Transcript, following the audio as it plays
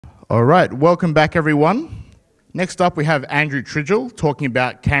All right, welcome back everyone. Next up we have Andrew Tridgell talking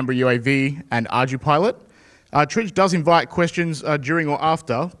about CanberraUAV and ArduPilot. Tridge does invite questions during or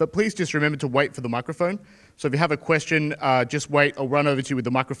after, but please just remember to wait for the microphone. So if you have a question, just wait. I'll run over to you with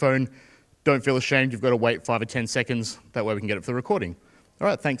the microphone. Don't feel ashamed, you've got to wait 5 or 10 seconds. That way we can get it for the recording. All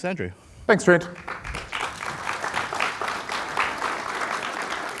right, thanks Andrew. Thanks, Trent.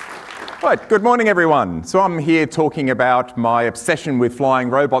 Right, good morning everyone. So I'm here talking about my obsession with flying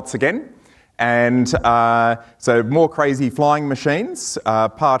robots again. And so more crazy flying machines,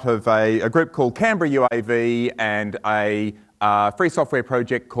 part of a group called CanberraUAV and a free software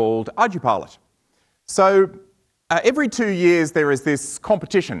project called ArduPilot. So every 2 years there is this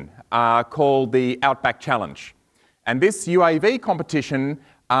competition called the Outback Challenge. And this UAV competition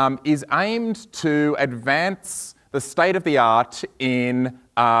is aimed to advance the state of the art in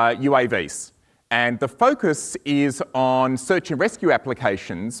UAVs. And the focus is on search and rescue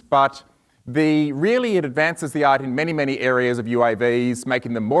applications, but really it advances the art in many, many areas of UAVs,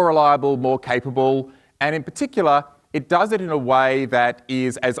 making them more reliable, more capable, and in particular, it does it in a way that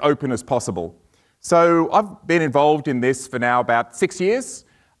is as open as possible. So I've been involved in this for now about 6 years,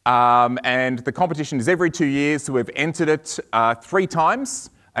 and the competition is every 2 years, so we've entered it 3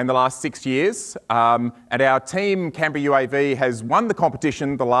 times in the last 6 years, and our team, CanberraUAV, has won the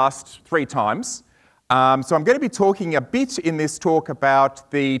competition the last 3 times. So I'm going to be talking a bit in this talk about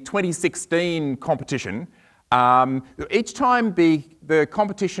the 2016 competition. Each time the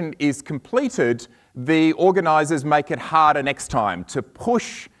competition is completed, the organisers make it harder next time to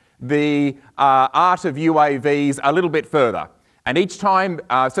push the art of UAVs a little bit further. And each time,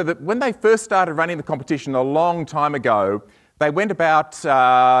 so that when they first started running the competition a long time ago, they went about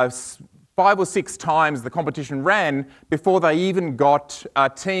 5 or 6 times the competition ran before they even got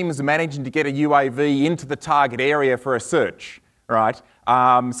teams managing to get a UAV into the target area for a search, right?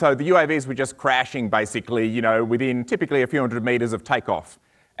 So the UAVs were just crashing basically, you know, within typically a few hundred metres of takeoff.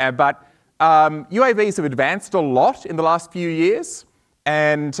 But UAVs have advanced a lot in the last few years,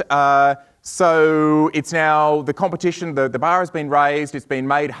 and so it's now the competition, the bar has been raised, it's been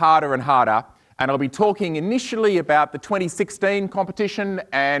made harder and harder. And I'll be talking initially about the 2016 competition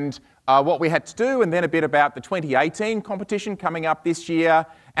and what we had to do, and then a bit about the 2018 competition coming up this year,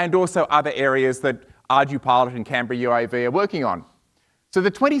 and also other areas that ArduPilot and CanberraUAV are working on. So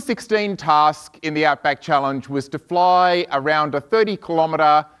the 2016 task in the Outback Challenge was to fly around a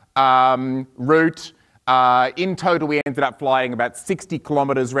 30-kilometre route. In total, we ended up flying about 60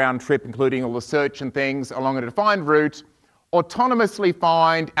 kilometres round trip, including all the search and things, along a defined route. Autonomously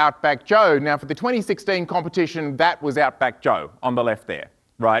find Outback Joe. Now for the 2016 competition, that was Outback Joe on the left there,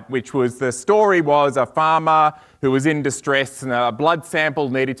 right? Which was, the story was a farmer who was in distress and a blood sample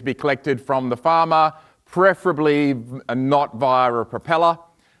needed to be collected from the farmer, preferably not via a propeller.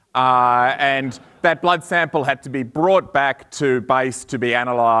 And that blood sample had to be brought back to base to be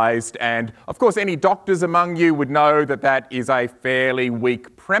analysed. And of course, any doctors among you would know that that is a fairly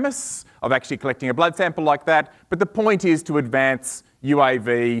weak premise of actually collecting a blood sample like that. But the point is to advance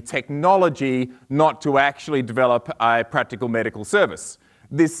UAV technology, not to actually develop a practical medical service.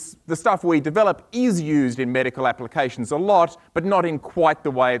 The stuff we develop is used in medical applications a lot, but not in quite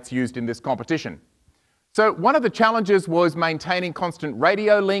the way it's used in this competition. So one of the challenges was maintaining constant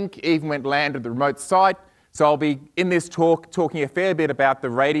radio link, even when land at the remote site. So I'll be, in this talk, talking a fair bit about the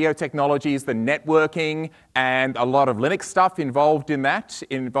radio technologies, the networking, and a lot of Linux stuff involved in that,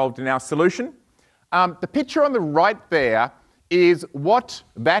 involved in our solution. The picture on the right there is what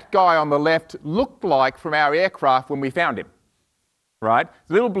that guy on the left looked like from our aircraft when we found him, right?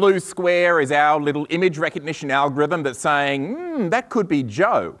 The little blue square is our little image recognition algorithm that's saying, that could be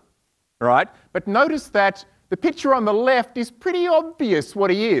Joe. Right? But notice that the picture on the left is pretty obvious what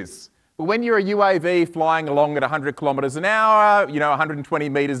he is. But when you're a UAV flying along at 100 kilometres an hour, you know, 120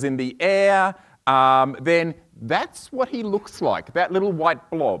 metres in the air, then that's what he looks like, that little white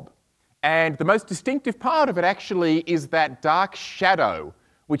blob. And the most distinctive part of it actually is that dark shadow,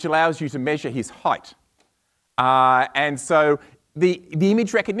 which allows you to measure his height. And so the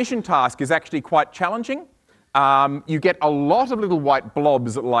image recognition task is actually quite challenging. You get a lot of little white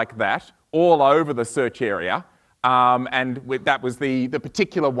blobs like that all over the search area, and that was the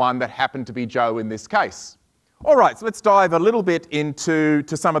particular one that happened to be Joe in this case. All right, so let's dive a little bit into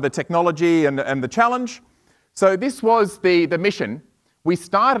some of the technology and the challenge. So this was the mission. We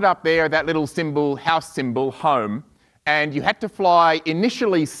started up there, that little symbol, house symbol, home, and you had to fly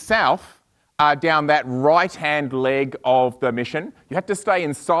initially south down that right-hand leg of the mission. You had to stay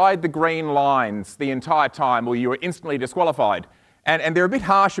inside the green lines the entire time or you were instantly disqualified. And they're a bit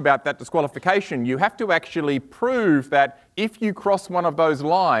harsh about that disqualification. You have to actually prove that if you cross one of those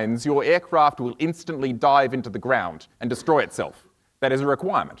lines, your aircraft will instantly dive into the ground and destroy itself. That is a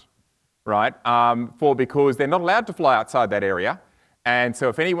requirement, right? Because they're not allowed to fly outside that area. And so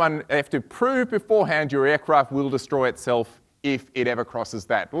if anyone have to prove beforehand your aircraft will destroy itself if it ever crosses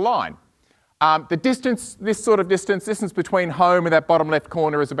that line. The distance, this sort of distance between home and that bottom left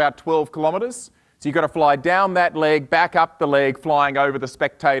corner is about 12 kilometres. So you've got to fly down that leg, back up the leg, flying over the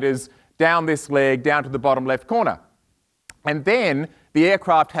spectators, down this leg, down to the bottom left corner. And then the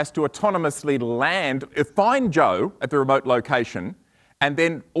aircraft has to autonomously land, find Joe at the remote location, and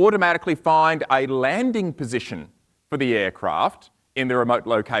then automatically find a landing position for the aircraft in the remote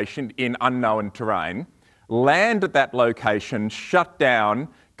location in unknown terrain, land at that location, shut down,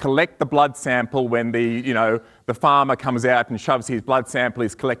 collect the blood sample when the farmer comes out and shoves his blood sample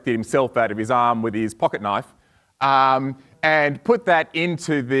he's collected himself out of his arm with his pocket knife, and put that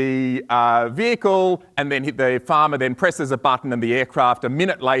into the vehicle, and then the farmer then presses a button and the aircraft, a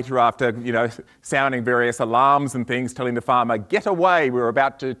minute later after sounding various alarms and things, telling the farmer, get away, we're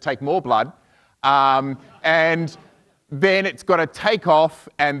about to take more blood, and then it's got to take off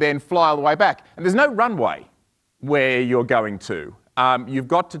and then fly all the way back. And there's no runway where you're going to. You've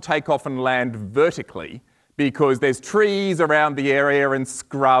got to take off and land vertically because there's trees around the area and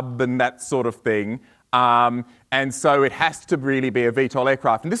scrub and that sort of thing. And so it has to really be a VTOL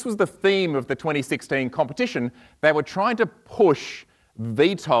aircraft. And this was the theme of the 2016 competition. They were trying to push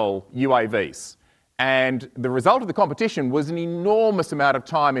VTOL UAVs. And the result of the competition was an enormous amount of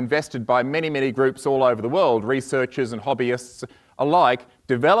time invested by many, many groups all over the world, researchers and hobbyists alike,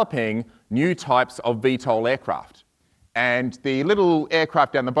 developing new types of VTOL aircraft. And the little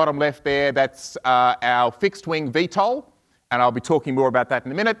aircraft down the bottom left there, that's our fixed-wing VTOL, and I'll be talking more about that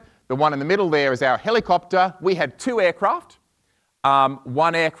in a minute. The one in the middle there is our helicopter. We had two aircraft.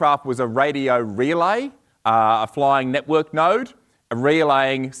 One aircraft was a radio relay, a flying network node,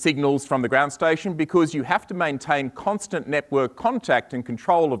 relaying signals from the ground station because you have to maintain constant network contact and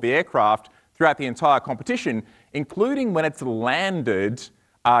control of the aircraft throughout the entire competition, including when it's landed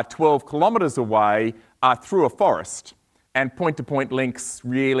 12 kilometres away through a forest. And point-to-point links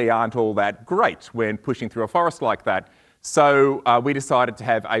really aren't all that great when pushing through a forest like that. So we decided to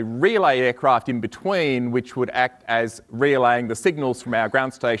have a relay aircraft in between, which would act as relaying the signals from our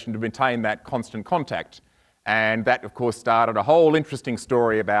ground station to maintain that constant contact. And that, of course, started a whole interesting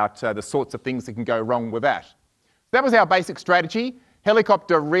story about the sorts of things that can go wrong with that. That was our basic strategy: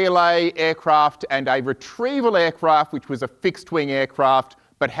 helicopter, relay aircraft, and a retrieval aircraft, which was a fixed-wing aircraft,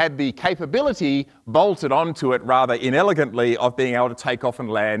 but had the capability bolted onto it rather inelegantly of being able to take off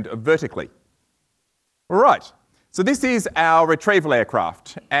and land vertically. All right, so this is our retrieval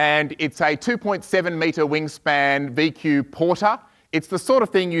aircraft, and it's a 2.7 metre wingspan VQ Porter. It's the sort of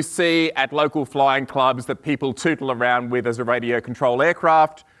thing you see at local flying clubs that people tootle around with as a radio control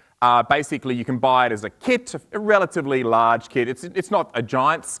aircraft. Basically, you can buy it as a kit, a relatively large kit. It's not a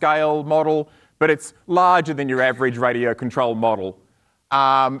giant scale model, but it's larger than your average radio control model.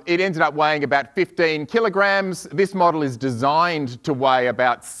 It ended up weighing about 15 kilograms. This model is designed to weigh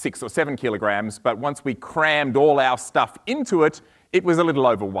about 6 or 7 kilograms, but once we crammed all our stuff into it, it was a little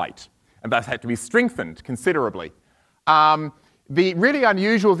overweight, and thus had to be strengthened considerably. The really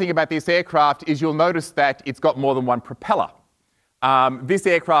unusual thing about this aircraft is you'll notice that it's got more than one propeller. This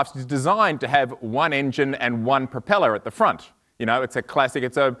aircraft is designed to have one engine and one propeller at the front. You know, it's a classic,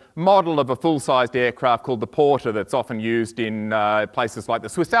 it's a model of a full-sized aircraft called the Porter that's often used in places like the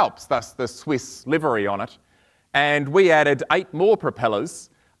Swiss Alps, thus the Swiss livery on it. And we added 8 more propellers,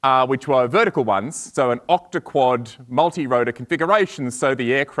 which were vertical ones, so an octa-quad multi-rotor configuration, so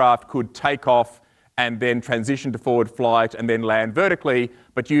the aircraft could take off and then transition to forward flight and then land vertically,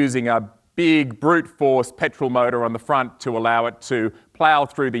 but using a big brute force petrol motor on the front to allow it to plough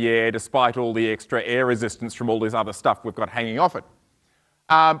through the air despite all the extra air resistance from all this other stuff we've got hanging off it.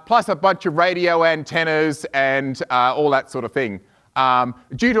 Plus a bunch of radio antennas and all that sort of thing.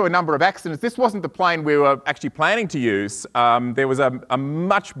 Due to a number of accidents, this wasn't the plane we were actually planning to use. There was a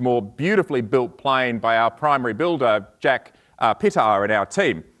much more beautifully built plane by our primary builder, Jack Pittar, and our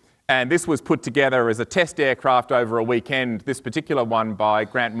team. And this was put together as a test aircraft over a weekend, this particular one by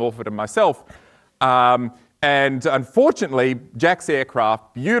Grant Morford and myself. And unfortunately, Jack's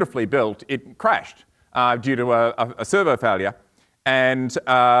aircraft, beautifully built, it crashed due to a servo failure. And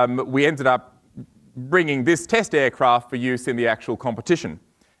we ended up bringing this test aircraft for use in the actual competition.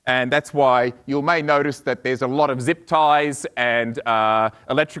 And that's why you may notice that there's a lot of zip ties and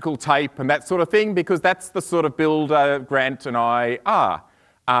electrical tape and that sort of thing, because that's the sort of builder Grant and I are.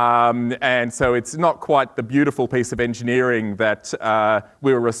 And so it's not quite the beautiful piece of engineering that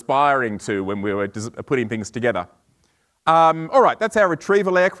we were aspiring to when we were putting things together. All right, that's our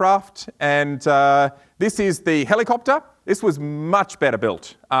retrieval aircraft, and this is the helicopter. This was much better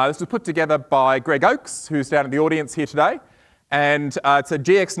built. This was put together by Greg Oakes, who's down in the audience here today, and it's a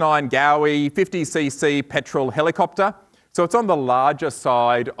GX9 Gowie 50cc petrol helicopter. So it's on the larger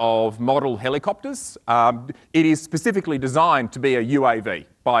side of model helicopters. It is specifically designed to be a UAV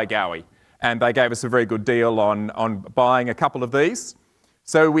by Gowie, and they gave us a very good deal on buying a couple of these.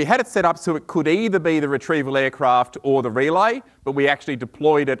 So we had it set up so it could either be the retrieval aircraft or the relay, but we actually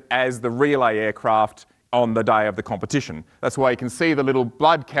deployed it as the relay aircraft on the day of the competition. That's why you can see the little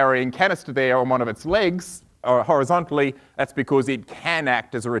blood-carrying canister there on one of its legs, or horizontally. That's because it can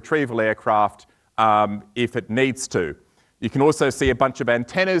act as a retrieval aircraft if it needs to. You can also see a bunch of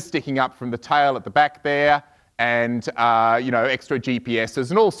antennas sticking up from the tail at the back there, and extra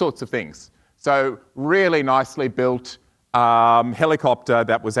GPSs and all sorts of things. So really nicely built helicopter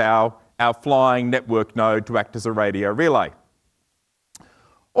that was our flying network node to act as a radio relay.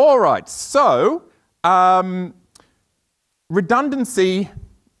 All right, so redundancy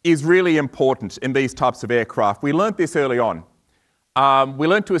is really important in these types of aircraft. We learnt this early on. We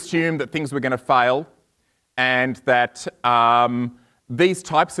learnt to assume that things were going to fail, and that these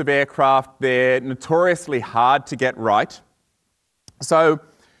types of aircraft, they're notoriously hard to get right. So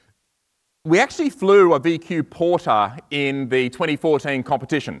we actually flew a VQ Porter in the 2014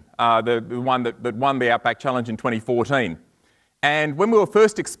 competition, the one that won the Outback Challenge in 2014. And when we were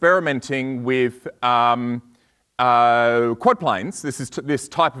first experimenting with quadplanes, this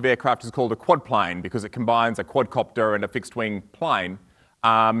type of aircraft is called a quadplane because it combines a quadcopter and a fixed-wing plane.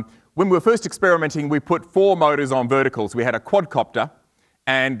 When we were first experimenting, we put 4 motors on verticals. We had a quadcopter,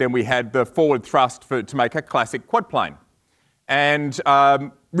 and then we had the forward thrust to make a classic quadplane. And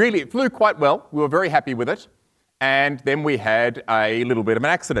really, it flew quite well. We were very happy with it. And then we had a little bit of an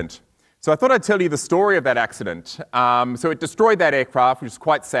accident. So I thought I'd tell you the story of that accident. So it destroyed that aircraft, which is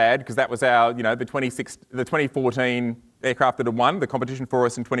quite sad, because that was our, the 2014 aircraft that had won the competition for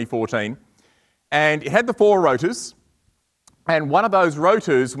us in 2014. And it had the 4 rotors. And one of those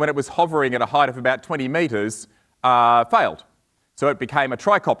rotors, when it was hovering at a height of about 20 metres, failed. So it became a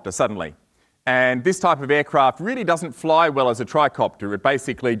tricopter suddenly. And this type of aircraft really doesn't fly well as a tricopter. It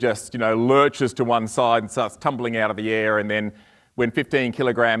basically just, lurches to one side and starts tumbling out of the air. And then when 15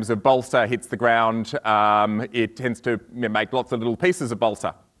 kilograms of balsa hits the ground, it tends to make lots of little pieces of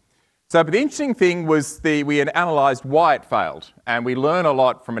balsa. So, but the interesting thing was we had analysed why it failed. And we learn a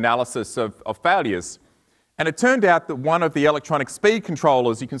lot from analysis of failures. And it turned out that one of the electronic speed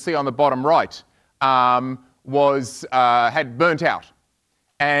controllers, you can see on the bottom right, had burnt out.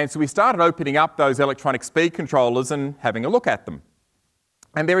 And so we started opening up those electronic speed controllers and having a look at them.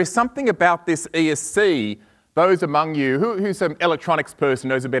 And there is something about this ESC, those among you, who's an electronics person,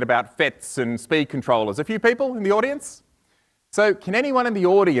 knows a bit about FETs and speed controllers? A few people in the audience? So can anyone in the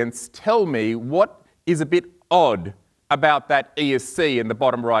audience tell me what is a bit odd about that ESC in the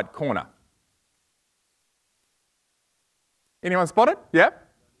bottom right corner? Anyone spot it? Yeah?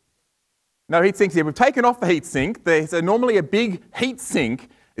 No heat sinks here. We've taken off the heat sink. There's normally a big heat sink.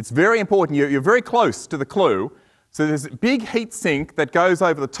 It's very important. You're very close to the clue. So there's a big heat sink that goes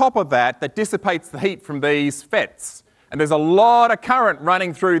over the top of that dissipates the heat from these FETs. And there's a lot of current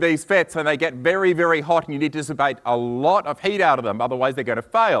running through these FETs, and they get very, very hot, and you need to dissipate a lot of heat out of them. Otherwise, they're going to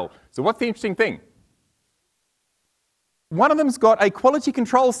fail. So what's the interesting thing? One of them's got a quality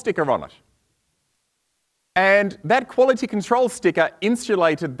control sticker on it. And that quality control sticker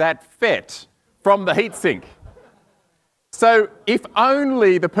insulated that FET from the heatsink. So if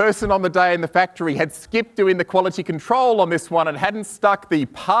only the person on the day in the factory had skipped doing the quality control on this one and hadn't stuck the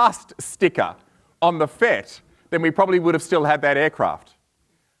past sticker on the FET, then we probably would have still had that aircraft.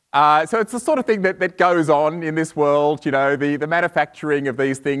 So it's the sort of thing that goes on in this world. The manufacturing of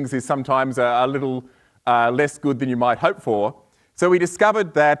these things is sometimes a little less good than you might hope for. So we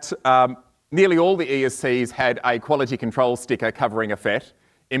discovered that nearly all the ESCs had a quality control sticker covering a FET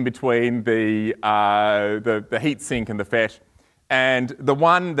in between the heat sink and the FET. And the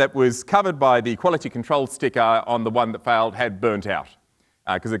one that was covered by the quality control sticker on the one that failed had burnt out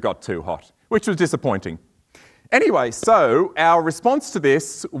because it got too hot, which was disappointing. Anyway, so our response to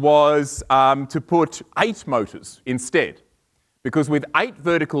this was to put 8 motors instead. Because with 8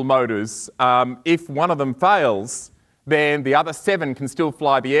 vertical motors, if one of them fails, then the other 7 can still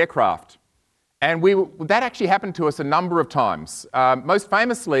fly the aircraft. And that actually happened to us a number of times. Most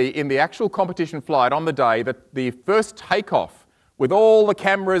famously, in the actual competition flight on the day, the first takeoff, with all the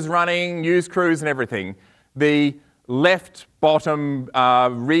cameras running, news crews and everything, the left bottom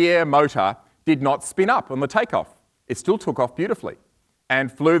rear motor did not spin up on the takeoff. It still took off beautifully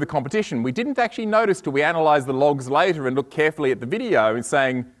and flew the competition. We didn't actually notice till we analysed the logs later and looked carefully at the video and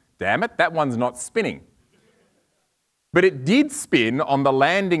saying, damn it, that one's not spinning. But it did spin on the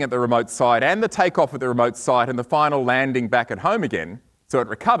landing at the remote site and the takeoff at the remote site and the final landing back at home again, so it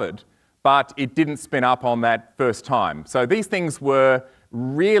recovered, but it didn't spin up on that first time. So these things were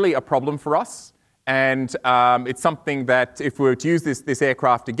really a problem for us, and it's something that if we were to use this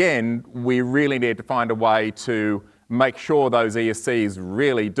aircraft again, we really need to find a way to make sure those ESCs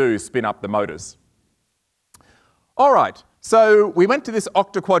really do spin up the motors. All right. So we went to this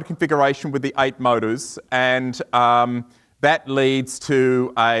octa-quad configuration with the 8 motors, and that leads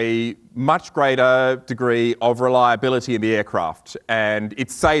to a much greater degree of reliability in the aircraft, and it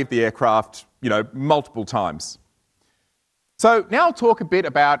saved the aircraft, multiple times. So now I'll talk a bit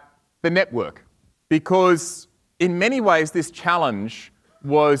about the network, because in many ways this challenge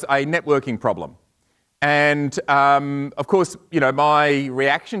was a networking problem. And of course, my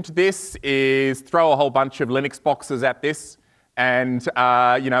reaction to this is throw a whole bunch of Linux boxes at this and,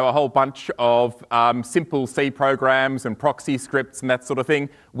 a whole bunch of simple C programs and proxy scripts and that sort of thing.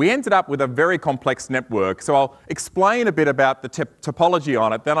 We ended up with a very complex network. So I'll explain a bit about the topology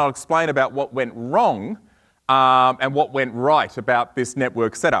on it, then I'll explain about what went wrong and what went right about this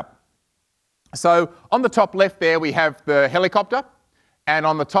network setup. So on the top left there, we have the helicopter. And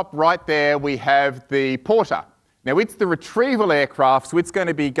on the top right there, we have the porter. Now, it's the retrieval aircraft, so it's going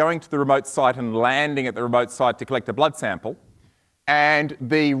to be going to the remote site and landing at the remote site to collect a blood sample. And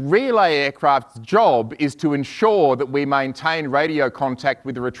the relay aircraft's job is to ensure that we maintain radio contact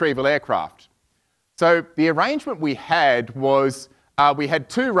with the retrieval aircraft. So the arrangement we had was we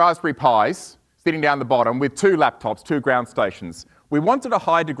had 2 Raspberry Pis sitting down the bottom with 2 laptops, 2 ground stations. We wanted a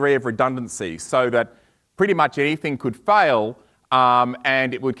high degree of redundancy so that pretty much anything could fail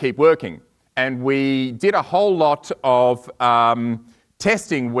and it would keep working. And we did a whole lot of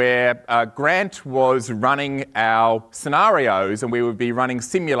testing where Grant was running our scenarios, and we would be running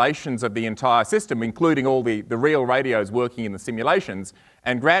simulations of the entire system, including all the real radios working in the simulations.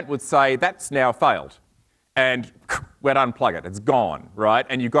 And Grant would say, that's now failed. And we'd unplug it, it's gone, right?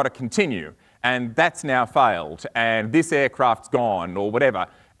 And you've got to continue. And that's now failed. And this aircraft's gone, or whatever.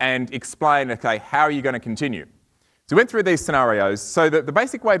 And explain, okay, how are you going to continue? So we went through these scenarios. So the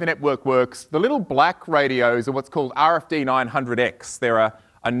basic way the network works, the little black radios are what's called RFD 900X. They're a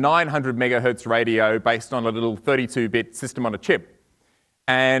 900 megahertz radio based on a little 32-bit system on a chip.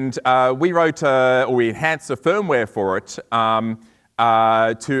 And we wrote, or we enhanced the firmware for it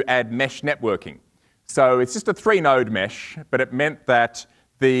to add mesh networking. So it's just a 3-node mesh, but it meant that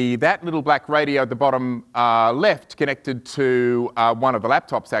that little black radio at the bottom left, connected to one of the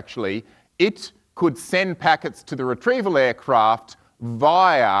laptops actually, it could send packets to the retrieval aircraft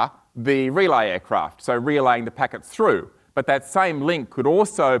via the relay aircraft, so relaying the packets through. But that same link could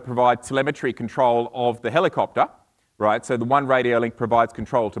also provide telemetry control of the helicopter, right? So the one radio link provides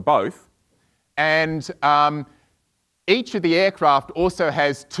control to both. And each of the aircraft also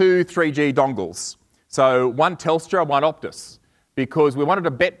has 2 3G dongles. So one telstra, one optus, because we wanted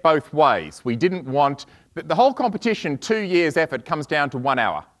to bet both ways. We didn't want, the whole competition, 2 years effort comes down to 1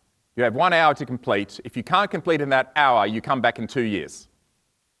 hour. You have 1 hour to complete. If you can't complete in that hour, you come back in 2 years.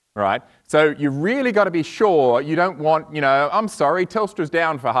 Right? So you really got to be sure you don't want, I'm sorry, Telstra's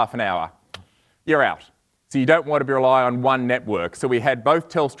down for half an hour. You're out. So you don't want to rely on one network. So we had both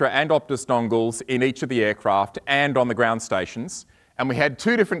Telstra and Optus dongles in each of the aircraft and on the ground stations. And we had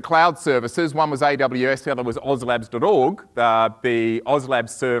 2 different cloud services. One was AWS, the other was auslabs.org, the auslabs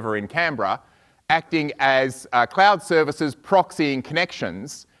server in Canberra, acting as cloud services proxying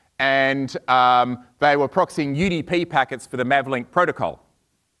connections. And they were proxying UDP packets for the Mavlink protocol.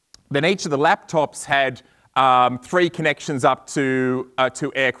 Then each of the laptops had 3 connections up to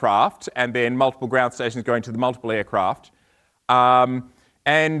aircraft, and then multiple ground stations going to the multiple aircraft. So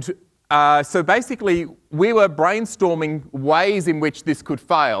basically, we were brainstorming ways in which this could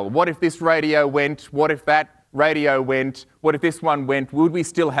fail. What if this radio went? What if that radio went? What if this one went? Would we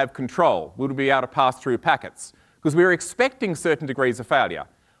still have control? Would we be able to pass through packets? Because we were expecting certain degrees of failure.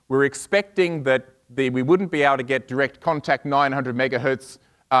 We were expecting that we wouldn't be able to get direct contact 900 megahertz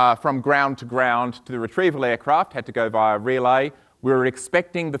from ground to the retrieval aircraft, had to go via relay. We were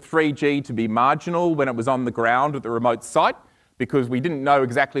expecting the 3G to be marginal when it was on the ground at the remote site, because we didn't know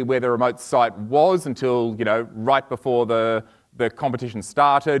exactly where the remote site was until right before the competition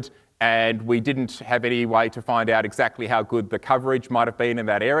started, and we didn't have any way to find out exactly how good the coverage might have been in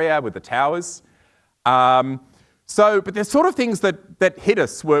that area with the towers. But there's sort of things that hit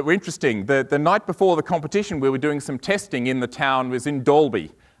us were interesting. The night before the competition, we were doing some testing in the town. It was in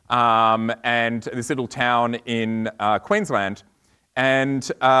Dalby, and this little town in Queensland. And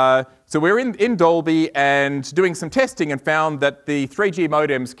so we were in Dalby and doing some testing and found that the 3G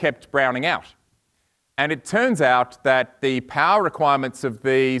modems kept browning out. And it turns out that the power requirements of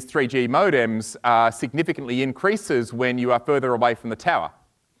these 3G modems significantly increases when you are further away from the tower.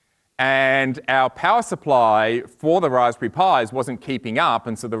 And our power supply for the Raspberry Pis wasn't keeping up,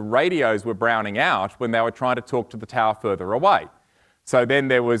 and so the radios were browning out when they were trying to talk to the tower further away. So then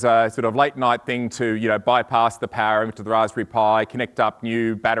there was a sort of late night thing to bypass the power into the Raspberry Pi, connect up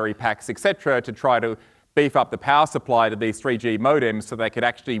new battery packs, etc., to try to beef up the power supply to these 3G modems so they could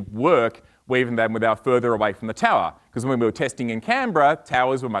actually work even then without further away from the tower. Because when we were testing in Canberra,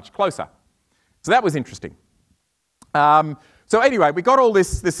 towers were much closer. So that was interesting. So anyway, we got all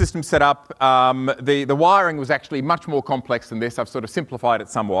this system set up. The wiring was actually much more complex than this. I've sort of simplified it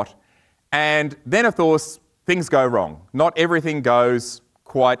somewhat. And then, of course, things go wrong. Not everything goes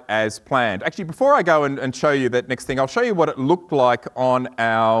quite as planned. Actually, before I go and show you that next thing, I'll show you what it looked like on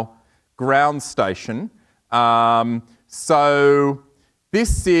our ground station. So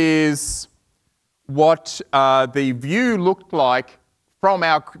this is what the view looked like from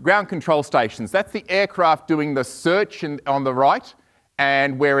our ground control stations. That's the aircraft doing the search on the right,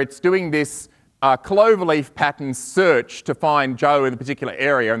 and where it's doing this cloverleaf pattern search to find Joe in a particular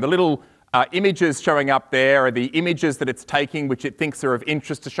area. And the little images showing up there are the images that it's taking, which it thinks are of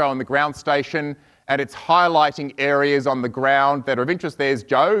interest to show on the ground station, and it's highlighting areas on the ground that are of interest. There's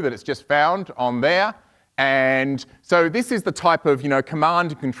Joe that it's just found on there. And so this is the type of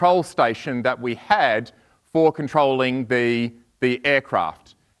command and control station that we had for controlling the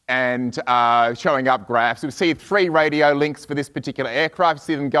aircraft and showing up graphs. We see 3 radio links for this particular aircraft. You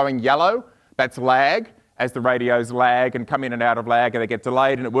see them going yellow. That's lag, as the radios lag and come in and out of lag and they get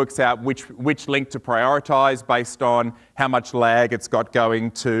delayed, and it works out which link to prioritise based on how much lag it's got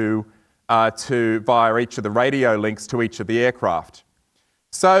going to via each of the radio links to each of the aircraft.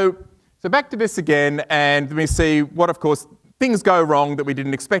 So back to this again, and let me see what, of course, things go wrong that we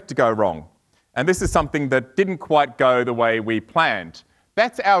didn't expect to go wrong. And this is something that didn't quite go the way we planned.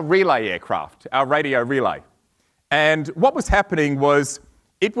 That's our relay aircraft, our radio relay. And what was happening was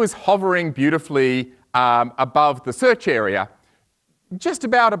it was hovering beautifully above the search area, just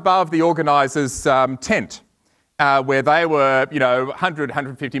about above the organisers' tent, where they were 100,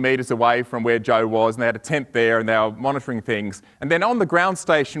 150 metres away from where Joe was, and they had a tent there and they were monitoring things. And then on the ground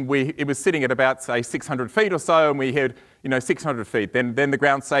station, it was sitting at about, say, 600 feet or so, and we had 600 feet. Then the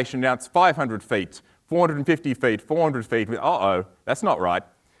ground station announced 500 feet, 450 feet, 400 feet. Uh-oh, that's not right.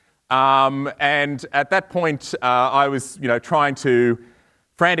 And at that point, I was trying to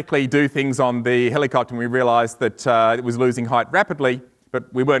frantically do things on the helicopter, and we realised that it was losing height rapidly,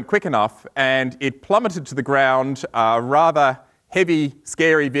 but we weren't quick enough, and it plummeted to the ground, a rather heavy,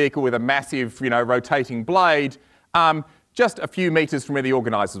 scary vehicle with a massive, rotating blade, just a few metres from where the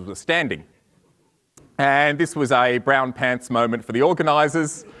organisers were standing. And this was a brown pants moment for the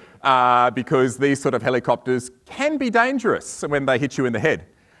organisers, because these sort of helicopters can be dangerous when they hit you in the head.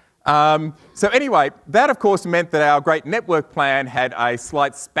 So anyway, that of course meant that our great network plan had a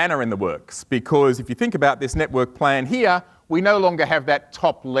slight spanner in the works, because if you think about this network plan here, we no longer have that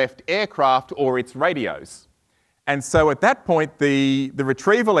top left aircraft or its radios. And so at that point, the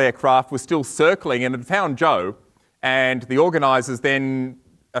retrieval aircraft was still circling and had found Joe, and the organisers then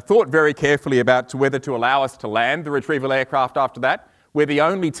thought very carefully about whether to allow us to land the retrieval aircraft after that. We're the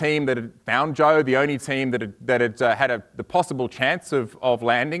only team that had found Joe, the only team that had the possible chance of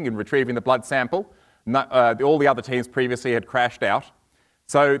landing and retrieving the blood sample. All the other teams previously had crashed out.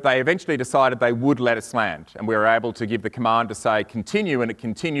 So they eventually decided they would let us land, and we were able to give the command to say continue, and it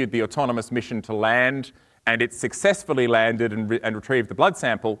continued the autonomous mission to land, and it successfully landed and retrieved the blood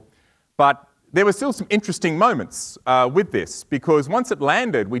sample. But there were still some interesting moments with this, because once it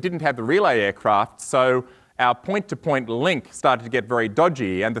landed, we didn't have the relay aircraft, so our point-to-point link started to get very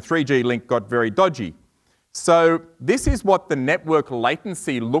dodgy, and the 3G link got very dodgy. So this is what the network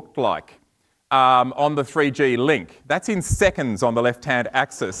latency looked like on the 3G link. That's in seconds on the left-hand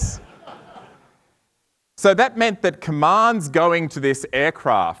axis. So that meant that commands going to this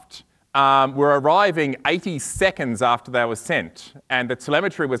aircraft were arriving 80 seconds after they were sent, and the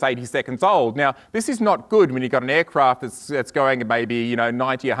telemetry was 80 seconds old. Now, this is not good when you've got an aircraft that's going at maybe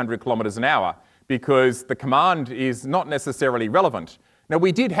 90, 100 kilometres an hour, because the command is not necessarily relevant. Now,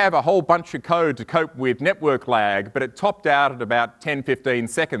 we did have a whole bunch of code to cope with network lag, but it topped out at about 10, 15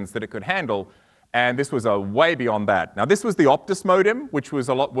 seconds that it could handle. And this was way beyond that. Now, this was the Optus modem, which was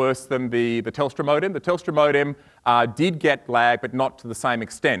a lot worse than the Telstra modem. The Telstra modem did get lag, but not to the same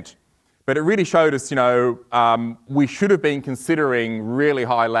extent. But it really showed us, we should have been considering really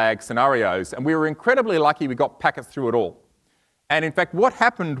high lag scenarios. And we were incredibly lucky we got packets through it all. And in fact, what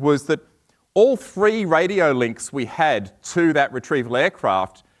happened was that all 3 radio links we had to that retrieval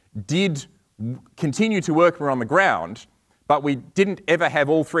aircraft did continue to work when we were on the ground, but we didn't ever have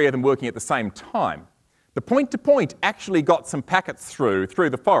all 3 of them working at the same time. The point-to-point actually got some packets through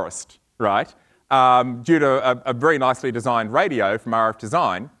the forest, right, due to a very nicely designed radio from RF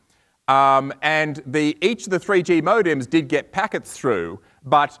Design. And each of the 3G modems did get packets through,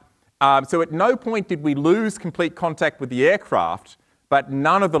 but so at no point did we lose complete contact with the aircraft, but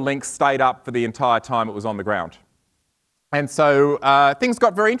none of the links stayed up for the entire time it was on the ground. And so things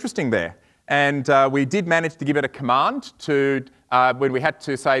got very interesting there. And we did manage to give it a command to, when we had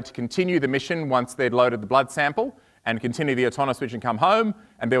to say to continue the mission once they'd loaded the blood sample and continue the autonomous switch and come home.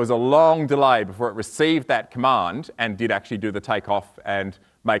 And there was a long delay before it received that command and did actually do the takeoff and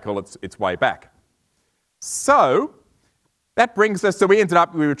make all its way back. So that brings us, so we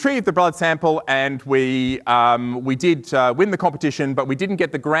retrieved the blood sample and we did win the competition, but we didn't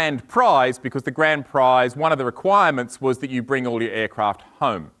get the grand prize because the grand prize, one of the requirements was that you bring all your aircraft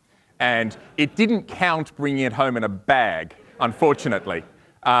home. And it didn't count bringing it home in a bag, unfortunately.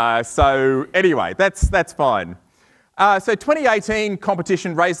 So anyway, that's fine. So 2018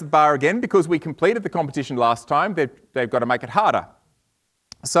 competition raised the bar again because we completed the competition last time. They've got to make it harder.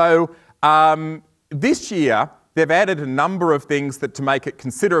 So this year, they've added a number of things to make it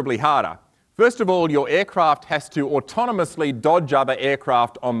considerably harder. First of all, your aircraft has to autonomously dodge other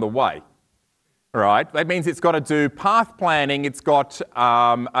aircraft on the way. Right, that means it's got to do path planning. It's got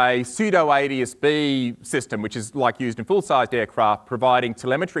a pseudo ADS-B system, which is like used in full-sized aircraft, providing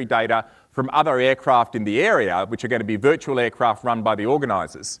telemetry data from other aircraft in the area, which are going to be virtual aircraft run by the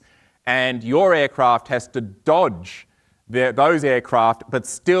organisers. And your aircraft has to dodge those aircraft, but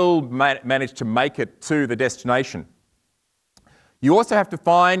still manage to make it to the destination. You also have to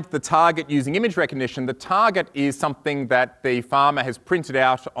find the target using image recognition. The target is something that the farmer has printed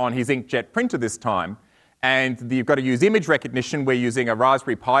out on his inkjet printer this time. And you've got to use image recognition. We're using a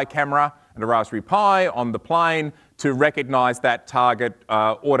Raspberry Pi camera and a Raspberry Pi on the plane to recognise that target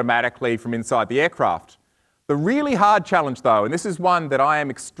automatically from inside the aircraft. The really hard challenge, though, and this is one that I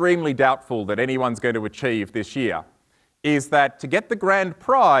am extremely doubtful that anyone's going to achieve this year, is that to get the grand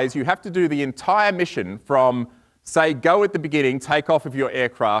prize, you have to do the entire mission from, say, go at the beginning, take off of your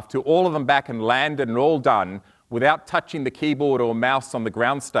aircraft, to all of them back and landed and all done without touching the keyboard or mouse on the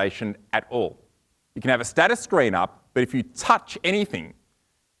ground station at all. You can have a status screen up, but if you touch anything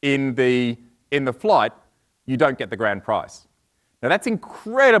in the flight, you don't get the grand prize. Now that's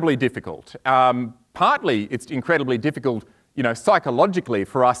incredibly difficult. Partly it's incredibly difficult, psychologically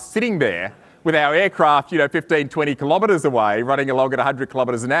for us sitting there with our aircraft, 15, 20 kilometres away, running along at 100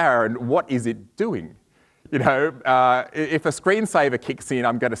 kilometres an hour, and what is it doing? If a screensaver kicks in,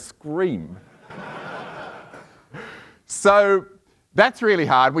 I'm going to scream. So that's really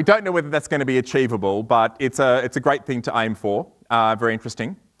hard. We don't know whether that's going to be achievable, but it's a great thing to aim for. Very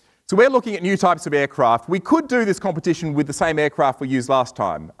interesting. So we're looking at new types of aircraft. We could do this competition with the same aircraft we used last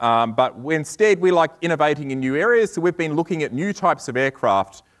time, but instead we like innovating in new areas, so we've been looking at new types of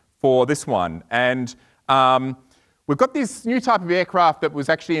aircraft for this one. And we've got this new type of aircraft that was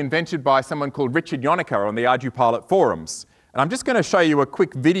actually invented by someone called Richard Yonica on the ArduPilot forums. And I'm just going to show you a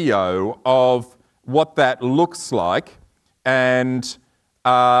quick video of what that looks like. And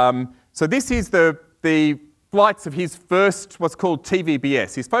so this is the flights of his first, what's called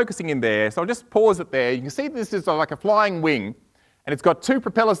TVBS. He's focusing in there. So I'll just pause it there. You can see this is like a flying wing. And it's got 2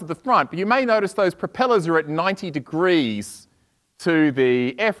 propellers at the front. But you may notice those propellers are at 90 degrees to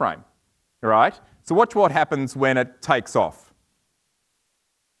the airframe. All right? So watch what happens when it takes off.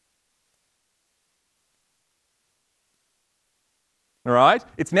 All right?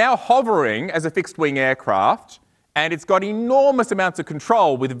 It's now hovering as a fixed-wing aircraft, and it's got enormous amounts of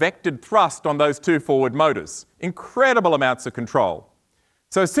control with vectored thrust on those 2 forward motors. Incredible amounts of control.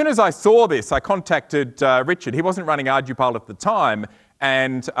 So as soon as I saw this, I contacted Richard. He wasn't running ArduPilot at the time,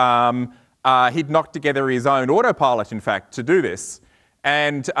 and he'd knocked together his own autopilot, in fact, to do this.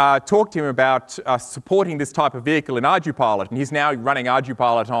 And talked to him about supporting this type of vehicle in ArduPilot. And he's now running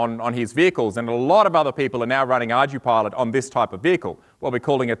ArduPilot on his vehicles. And a lot of other people are now running ArduPilot on this type of vehicle, what we're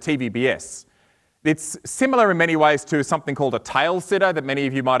calling a TVBS. It's similar in many ways to something called a tail sitter that many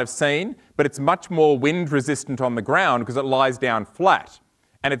of you might have seen, but it's much more wind resistant on the ground because it lies down flat.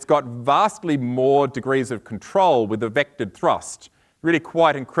 And it's got vastly more degrees of control with the vectored thrust. Really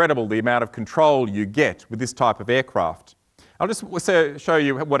quite incredible the amount of control you get with this type of aircraft. I'll just show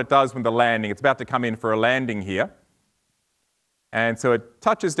you what it does when the landing. It's about to come in for a landing here. And so it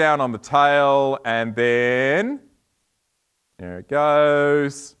touches down on the tail, and then there it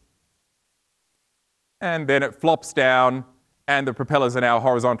goes. And then it flops down, and the propellers are now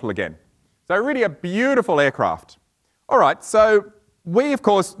horizontal again. So really a beautiful aircraft. All right, so we, of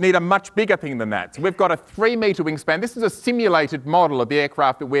course, need a much bigger thing than that. So we've got a 3-metre wingspan. This is a simulated model of the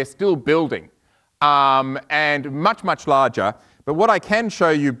aircraft that we're still building, and much, much larger. But what I can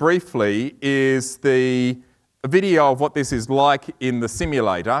show you briefly is the video of what this is like in the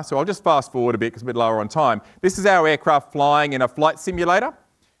simulator. So I'll just fast forward a bit because it's a bit lower on time. This is our aircraft flying in a flight simulator.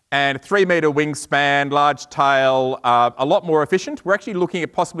 And 3-metre wingspan, large tail, a lot more efficient. We're actually looking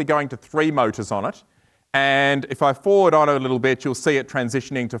at possibly going to 3 motors on it. And if I forward on a little bit, you'll see it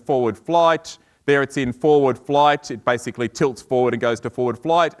transitioning to forward flight. There it's in forward flight. It basically tilts forward and goes to forward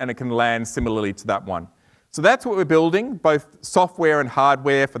flight, and it can land similarly to that one. So that's what we're building, both software and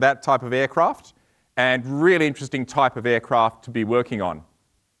hardware for that type of aircraft, and really interesting type of aircraft to be working on.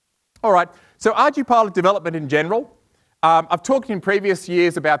 All right, so ArduPilot development in general. I've talked in previous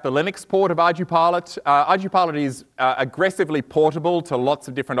years about the Linux port of ArduPilot. ArduPilot is aggressively portable to lots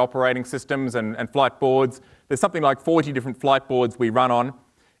of different operating systems and flight boards. There's something like 40 different flight boards we run on.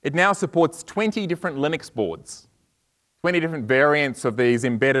 It now supports 20 different Linux boards, 20 different variants of these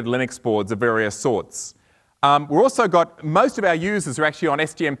embedded Linux boards of various sorts. We've also got, most of our users are actually on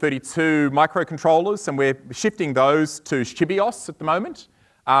STM32 microcontrollers, and we're shifting those to Shibios at the moment.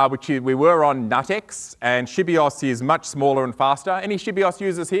 Which we were on NutX, and Shibios is much smaller and faster. Any Shibios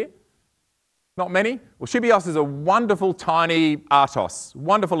users here? Not many? Well, Shibios is a wonderful, tiny RTOS,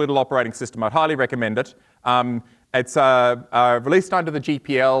 wonderful little operating system. I'd highly recommend it. It's released under the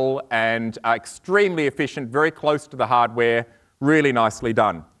GPL and extremely efficient, very close to the hardware, really nicely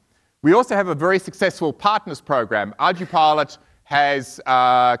done. We also have a very successful partners program. ArduPilot has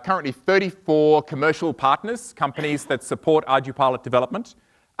currently 34 commercial partners, companies that support ArduPilot development.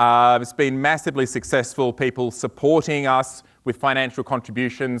 It's been massively successful, people supporting us with financial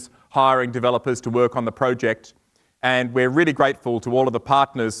contributions, hiring developers to work on the project, and we're really grateful to all of the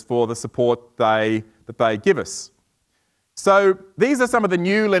partners for the support that they give us. So these are some of the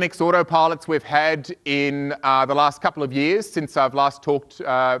new Linux autopilots we've had in the last couple of years since I've last talked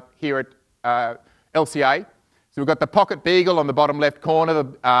here at LCA. So we've got the Pocket Beagle on the bottom left corner,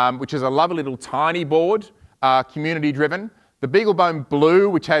 which is a lovely little tiny board, community driven. The BeagleBone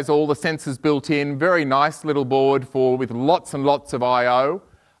Blue, which has all the sensors built in, very nice little board with lots and lots of I/O.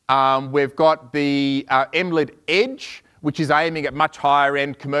 We've got the MLID Edge, which is aiming at much higher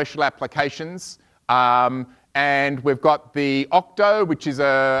end commercial applications. And we've got the Octo, which is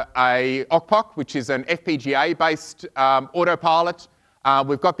OCPOC, which is an FPGA-based autopilot.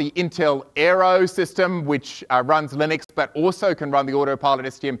 We've got the Intel Aero system, which runs Linux, but also can run the autopilot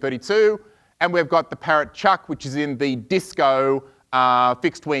STM32. And we've got the Parrot Chuck, which is in the Disco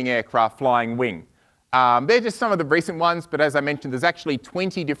fixed-wing aircraft flying wing. They're just some of the recent ones, but as I mentioned, there's actually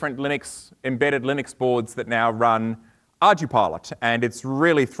 20 different embedded Linux boards that now run ArduPilot, and it's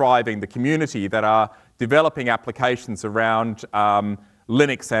really thriving, the community that are developing applications around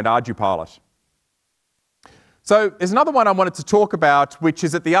Linux and ArduPilot. So there's another one I wanted to talk about, which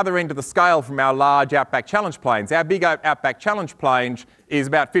is at the other end of the scale from our large Outback Challenge planes. Our big Outback Challenge plane is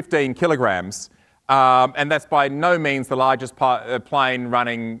about 15 kilograms, and that's by no means the largest plane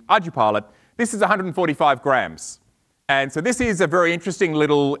running ArduPilot. This is 145 grams. And so this is a very interesting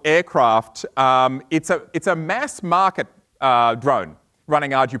little aircraft. It's a mass market drone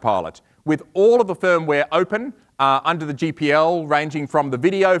running ArduPilot with all of the firmware open under the GPL, ranging from the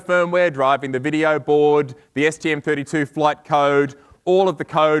video firmware, driving the video board, the STM32 flight code, all of the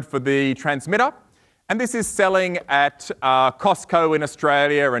code for the transmitter. And this is selling at Costco in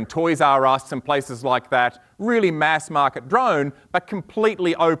Australia and Toys R Us and places like that. Really mass market drone, but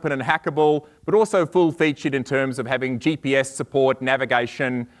completely open and hackable, but also full featured in terms of having GPS support,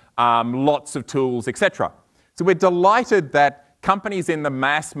 navigation, lots of tools, etc. So we're delighted that companies in the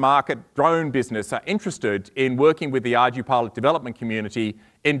mass market drone business are interested in working with the ArduPilot development community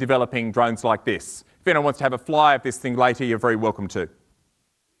in developing drones like this. If anyone wants to have a fly of this thing later, you're very welcome to.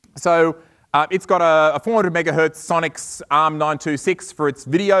 So it's got a 400 megahertz Sonix ARM926 for its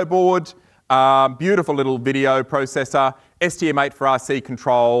video board, beautiful little video processor, STM8 for RC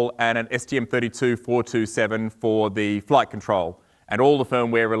control, and an STM32 427 for the flight control, and all the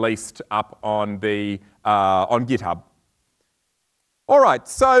firmware released up on GitHub. All right,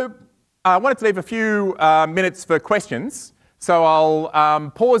 so I wanted to leave a few minutes for questions. So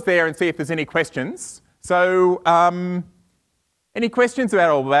I'll pause there and see if there's any questions. So Any questions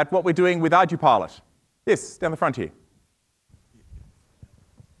about what we're doing with ArduPilot? Yes, down the front here.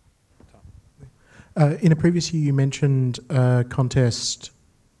 In a previous year, you mentioned a contest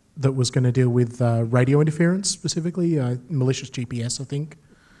that was going to deal with radio interference, specifically malicious GPS, I think.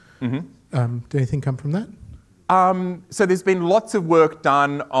 Mm-hmm. Did anything come from that? So there's been lots of work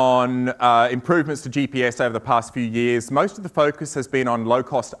done on improvements to GPS over the past few years. Most of the focus has been on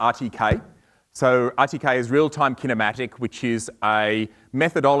low-cost RTK. So RTK is real-time kinematic, which is a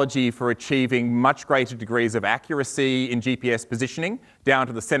methodology for achieving much greater degrees of accuracy in GPS positioning down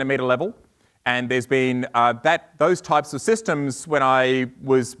to the centimetre level. And there's been those types of systems, when I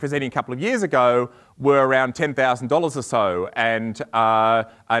was presenting a couple of years ago, were around $10,000 or so. And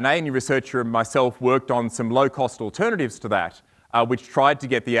an A&E researcher and myself worked on some low-cost alternatives to that, which tried to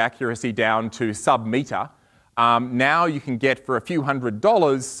get the accuracy down to sub-metre. Now you can get, for a few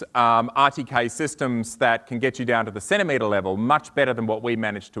 $100s, RTK systems that can get you down to the centimetre level, much better than what we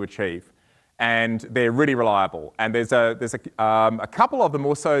managed to achieve. And they're really reliable. And there's a couple of them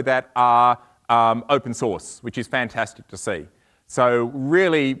also that are open source, which is fantastic to see. So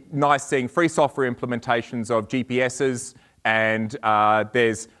really nice seeing free software implementations of GPSs, and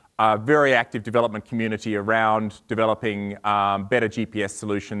there's a very active development community around developing better GPS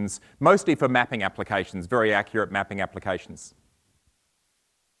solutions, mostly for mapping applications, very accurate mapping applications.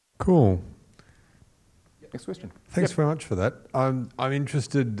 Cool. Next question. Thanks very much for that. I'm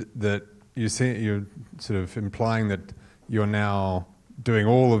interested that you're sort of implying that you're now doing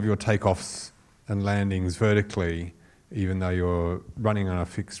all of your takeoffs and landings vertically, even though you're running on a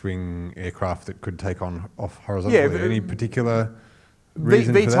fixed-wing aircraft that could take off horizontally. Yeah, any particular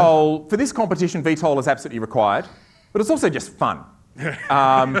reason for that? For this competition, VTOL is absolutely required, but it's also just fun.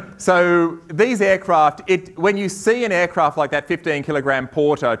 So these aircraft, when you see an aircraft like that 15-kilogram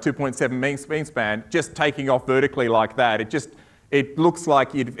Porter, 2.7 wingspan, just taking off vertically like that, it looks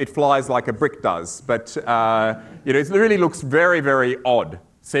like it flies like a brick does. But it really looks very, very odd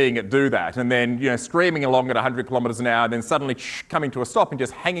seeing it do that, and then screaming along at 100 kilometres an hour, and then suddenly coming to a stop and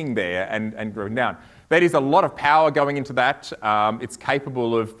just hanging there and going down. That is a lot of power going into that. It's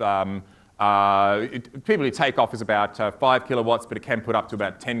capable of, typically takeoff is about 5 kilowatts, but it can put up to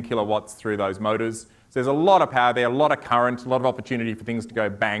about 10 kilowatts through those motors. So there's a lot of power there, a lot of current, a lot of opportunity for things to go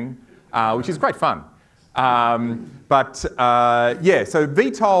bang, which is great fun. Yeah, so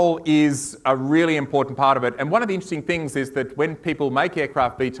VTOL is a really important part of it. And one of the interesting things is that when people make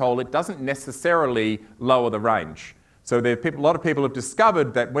aircraft VTOL, it doesn't necessarily lower the range. So a lot of people have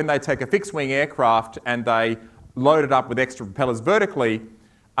discovered that when they take a fixed-wing aircraft and they load it up with extra propellers vertically,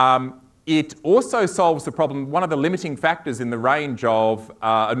 it also solves the problem. One of the limiting factors in the range of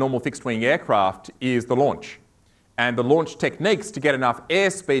a normal fixed-wing aircraft is the launch. And the launch techniques to get enough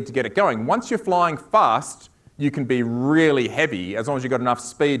airspeed to get it going. Once you're flying fast, you can be really heavy as long as you've got enough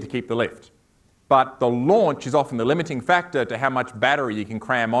speed to keep the lift. But the launch is often the limiting factor to how much battery you can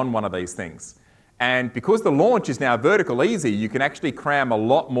cram on one of these things. And because the launch is now vertical easy, you can actually cram a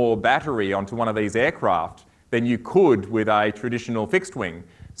lot more battery onto one of these aircraft than you could with a traditional fixed wing.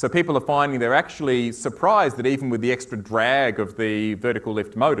 So people are finding they're actually surprised that even with the extra drag of the vertical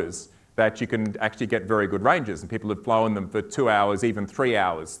lift motors, that you can actually get very good ranges, and people have flown them for 2 hours, even 3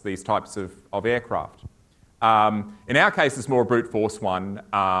 hours, these types of aircraft. In our case, it's more a brute force one,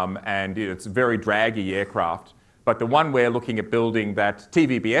 and it's a very draggy aircraft. But the one we're looking at building, that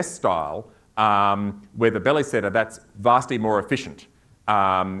TVBS style, where the belly setter, that's vastly more efficient.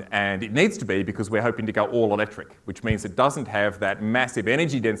 And it needs to be, because we're hoping to go all electric, which means it doesn't have that massive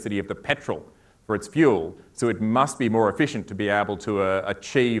energy density of the petrol for its fuel, so it must be more efficient to be able to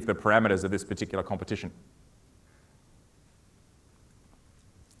achieve the parameters of this particular competition.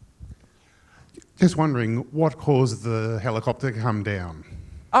 Just wondering, what caused the helicopter to come down?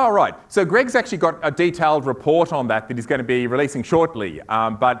 Oh, right. So Greg's actually got a detailed report on that he's going to be releasing shortly,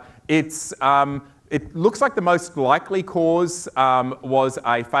 but it looks like the most likely cause was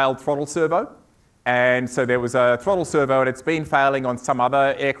a failed throttle servo. And so there was a throttle servo, and it's been failing on some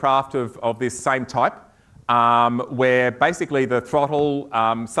other aircraft of this same type, where basically the throttle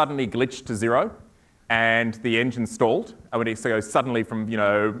suddenly glitched to 0 and the engine stalled. I mean, it goes suddenly from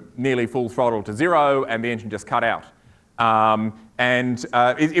nearly full throttle to 0, and the engine just cut out.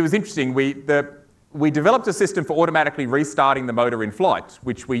 It was interesting. We developed a system for automatically restarting the motor in flight,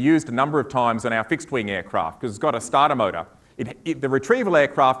 which we used a number of times on our fixed-wing aircraft, because it's got a starter motor. The retrieval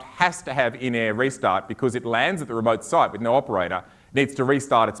aircraft has to have in-air restart, because it lands at the remote site with no operator. It needs to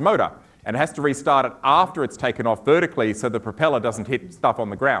restart its motor, and it has to restart it after it's taken off vertically so the propeller doesn't hit stuff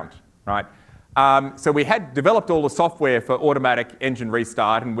on the ground, right? So we had developed all the software for automatic engine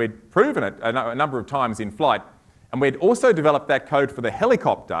restart, and we'd proven it a number of times in flight. And we'd also developed that code for the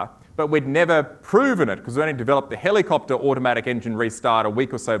helicopter, but we'd never proven it because we only developed the helicopter automatic engine restart a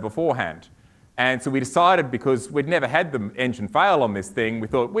week or so beforehand. And so we decided, because we'd never had the engine fail on this thing, we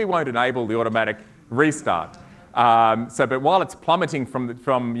thought we won't enable the automatic restart. But while it's plummeting from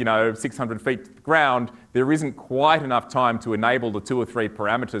 600 feet to the ground, there isn't quite enough time to enable the 2 or 3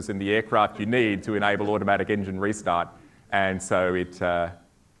 parameters in the aircraft you need to enable automatic engine restart. And so it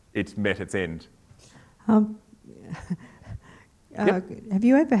met its end. Have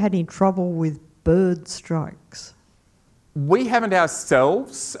you ever had any trouble with bird strikes? We haven't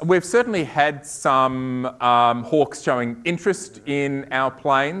ourselves. We've certainly had some hawks showing interest in our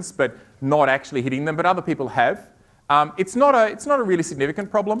planes, but not actually hitting them, but other people have. It's not a really significant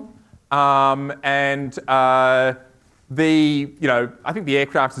problem. I think the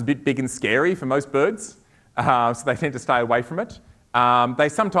aircraft is a bit big and scary for most birds, so they tend to stay away from it. They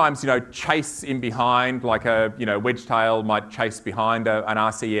sometimes, chase in behind, like a wedge-tail might chase behind an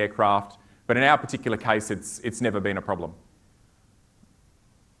RC aircraft, but in our particular case, it's never been a problem.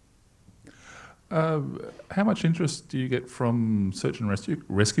 How much interest do you get from search and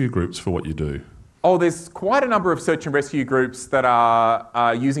rescue groups for what you do? Oh, there's quite a number of search and rescue groups that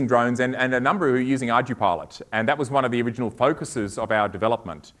are using drones, and a number who are using ArduPilot, and that was one of the original focuses of our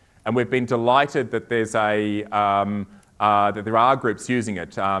development. And we've been delighted that there's that there are groups using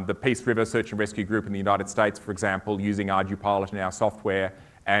it. The Peace River Search and Rescue Group in the United States, for example, using ArduPilot in our software,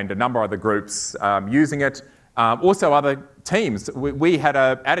 and a number of other groups using it. Also other teams. We had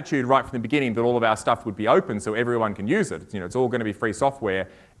an attitude right from the beginning that all of our stuff would be open so everyone can use it. It's all going to be free software,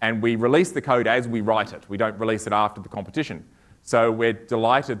 and we release the code as we write it. We don't release it after the competition. So we're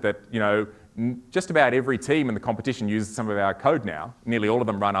delighted that just about every team in the competition uses some of our code now. Nearly all of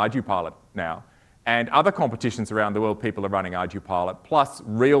them run ArduPilot now. And other competitions around the world, people are running ArduPilot, plus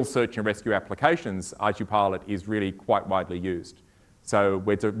real search and rescue applications. ArduPilot is really quite widely used. So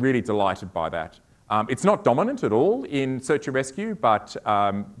we're really delighted by that. It's not dominant at all in search and rescue, but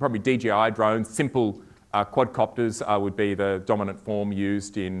probably DJI drones, simple quadcopters would be the dominant form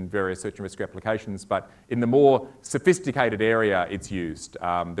used in various search and rescue applications. But in the more sophisticated area, it's used.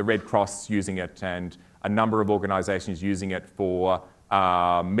 The Red Cross using it, and a number of organisations using it for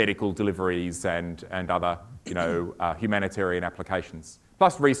medical deliveries and other humanitarian applications,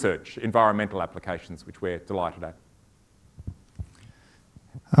 plus research, environmental applications, which we're delighted at.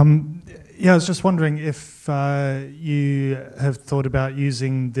 I was just wondering if you have thought about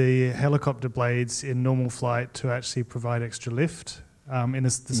using the helicopter blades in normal flight to actually provide extra lift in the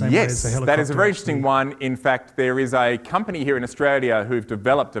same way as the helicopter. Yes, that is a very interesting one. In fact, there is a company here in Australia who've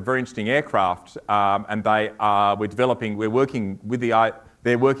developed a very interesting aircraft, and they're working with the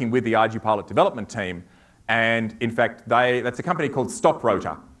ArduPilot development team, and in fact, that's a company called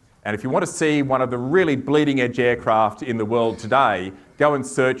StopRotor. And if you want to see one of the really bleeding edge aircraft in the world today, go and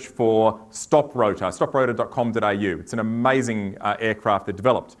search for StopRotor, stoprotor.com.au. It's an amazing aircraft they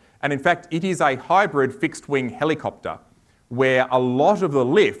developed. And in fact, it is a hybrid fixed wing helicopter where a lot of the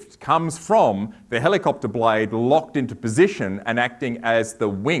lift comes from the helicopter blade locked into position and acting as the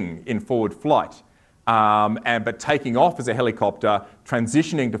wing in forward flight. But taking off as a helicopter,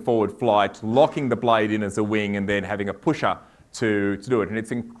 transitioning to forward flight, locking the blade in as a wing, and then having a pusher to do it. And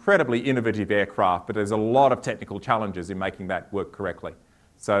it's an incredibly innovative aircraft, but there's a lot of technical challenges in making that work correctly.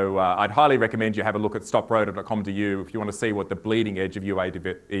 So I'd highly recommend you have a look at stoprotor.com.au if you want to see what the bleeding edge of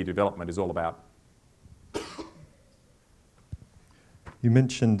UAV development is all about. You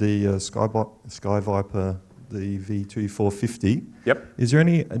mentioned the Sky Viper, the V2450. Yep. Is there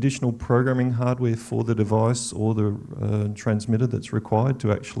any additional programming hardware for the device or the transmitter that's required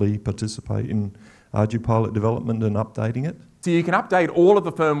to actually participate in ArduPilot development and updating it? So you can update all of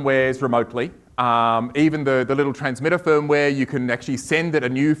the firmwares remotely. Even the little transmitter firmware, you can actually send it a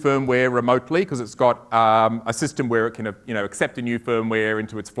new firmware remotely because it's got a system where it can accept a new firmware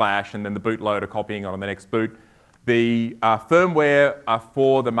into its flash, and then the bootloader copying on the next boot. The firmware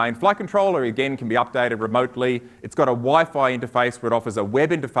for the main flight controller, again, can be updated remotely. It's got a Wi-Fi interface where it offers a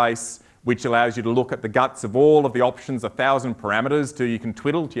web interface which allows you to look at the guts of all of the options, 1,000 parameters, you can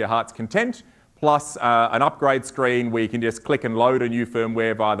twiddle to your heart's content, plus an upgrade screen where you can just click and load a new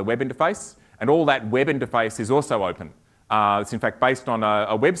firmware via the web interface. And all that web interface is also open. It's in fact based on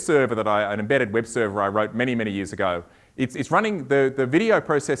a web server an embedded web server I wrote many, many years ago. It's running, the video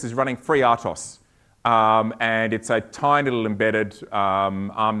process is running FreeRTOS. And it's a tiny little embedded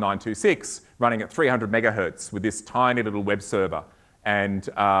ARM926 running at 300 megahertz with this tiny little web server.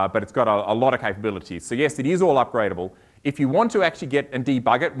 But it's got a lot of capabilities. So yes, it is all upgradable. If you want to actually get and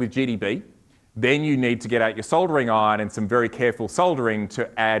debug it with GDB, then you need to get out your soldering iron and some very careful soldering to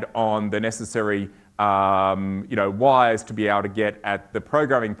add on the necessary wires to be able to get at the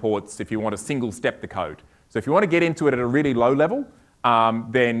programming ports if you want to single step the code. So if you want to get into it at a really low level,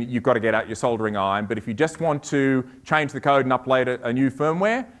 then you've got to get out your soldering iron. But if you just want to change the code and upload a new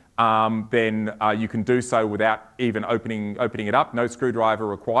firmware, then you can do so without even opening it up. No screwdriver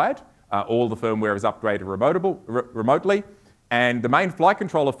required. All the firmware is upgraded remotely. And the main flight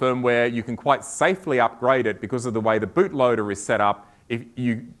controller firmware, you can quite safely upgrade it because of the way the bootloader is set up. If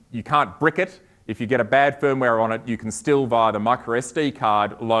you can't brick it. If you get a bad firmware on it, you can still, via the micro SD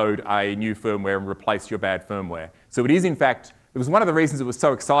card, load a new firmware and replace your bad firmware. So it is, in fact, it was one of the reasons it was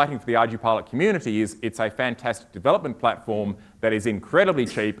so exciting for the ArduPilot community is it's a fantastic development platform that is incredibly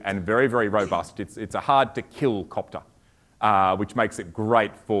cheap and very, very robust. It's a hard-to-kill copter, which makes it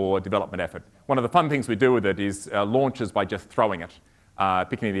great for development effort. One of the fun things we do with it is launches by just throwing it,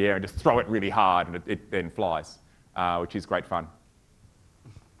 picking it in the air and just throw it really hard and it then flies, which is great fun.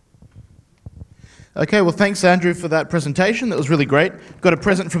 Okay, well, thanks, Andrew, for that presentation. That was really great. Got a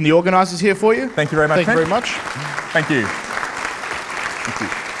present from the organisers here for you. Thank you very much. Thank you very much. Thank you.